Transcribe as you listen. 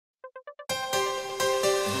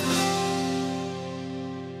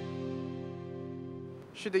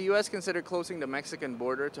Should the U.S. consider closing the Mexican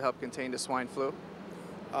border to help contain the swine flu?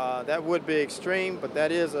 That would be extreme, but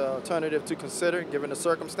that is an alternative to consider given the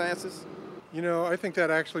circumstances. You know, I think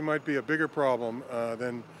that actually might be a bigger problem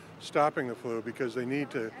than stopping the flu because they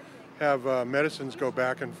need to have medicines go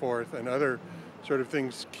back and forth and other sort of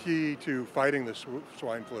things key to fighting the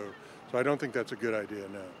swine flu. So I don't think that's a good idea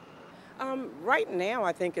now. Right now,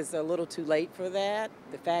 I think it's a little too late for that.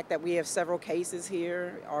 The fact that we have several cases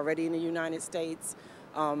here already in the United States,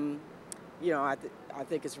 I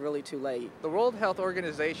think it's really too late. The World Health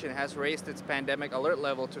Organization has raised its pandemic alert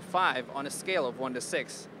level to 5 on a scale of 1 to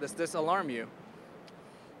 6. Does this alarm you?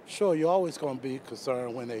 Sure, you're always going to be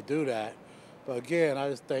concerned when they do that. But again, I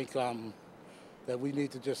just think that we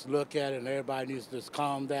need to just look at it and everybody needs to just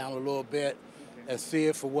calm down a little bit and see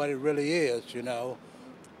it for what it really is, you know.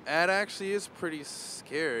 That actually is pretty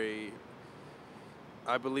scary,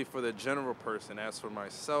 I believe, for the general person. As for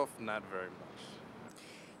myself, not very much.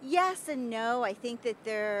 Yes and no. I think that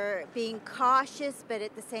they're being cautious, but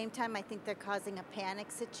at the same time, I think they're causing a panic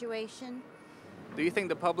situation. Do you think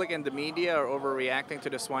the public and the media are overreacting to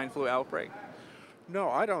the swine flu outbreak? No,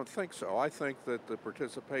 I don't think so. I think that the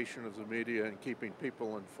participation of the media in keeping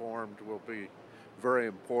people informed will be very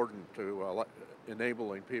important to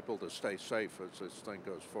enabling people to stay safe as this thing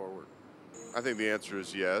goes forward. I think the answer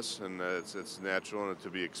is yes, and it's natural and to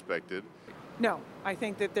be expected. No, I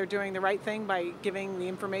think that they're doing the right thing by giving the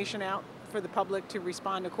information out for the public to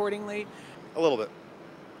respond accordingly. A little bit.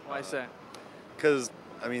 Why say? Because,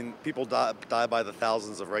 I mean, people die by the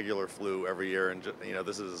thousands of regular flu every year, and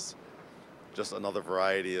this is just another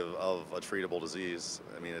variety of a treatable disease.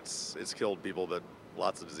 I mean, it's killed people, but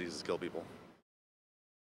lots of diseases kill people.